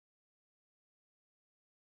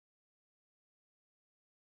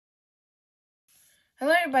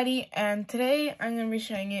Hello everybody, and today I'm going to be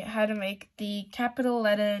showing you how to make the capital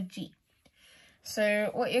letter G. So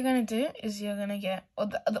what you're going to do is you're going to get,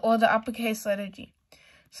 or the uppercase letter G.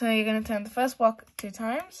 So you're going to turn the first block 2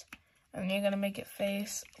 times, and you're going to make it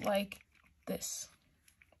face like this.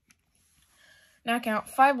 Now count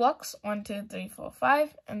 5 blocks, 1, 2, 3, 4,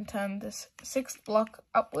 5, and turn this 6th block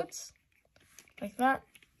upwards, like that.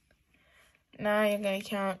 Now you're going to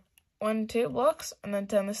count 1, 2 blocks, and then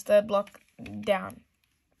turn this 3rd block down.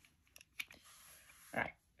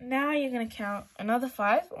 Right, now you're going to count another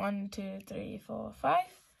 5, 1, 2, 3, 4, 5,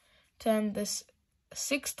 turn this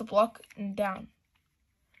 6th block down.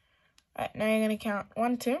 Right, now you're going to count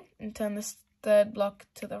 1, 2, and turn this 3rd block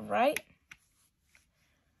to the right,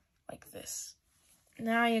 like this.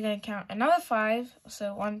 Now you're going to count another 5,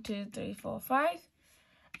 so 1, 2, 3, 4, 5,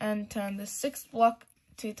 and turn the 6th block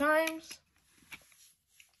 2 times.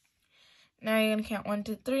 Now you're going to count 1,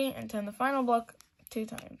 2, 3, and turn the final block 2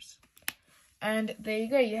 times. And there you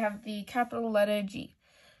go, you have the capital letter G.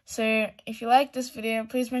 So if you like this video,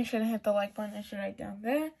 please make sure to hit the like button, which is right down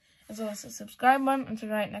there, as well as the subscribe button, which is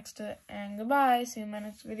right next to it. And goodbye, see you in my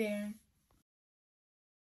next video.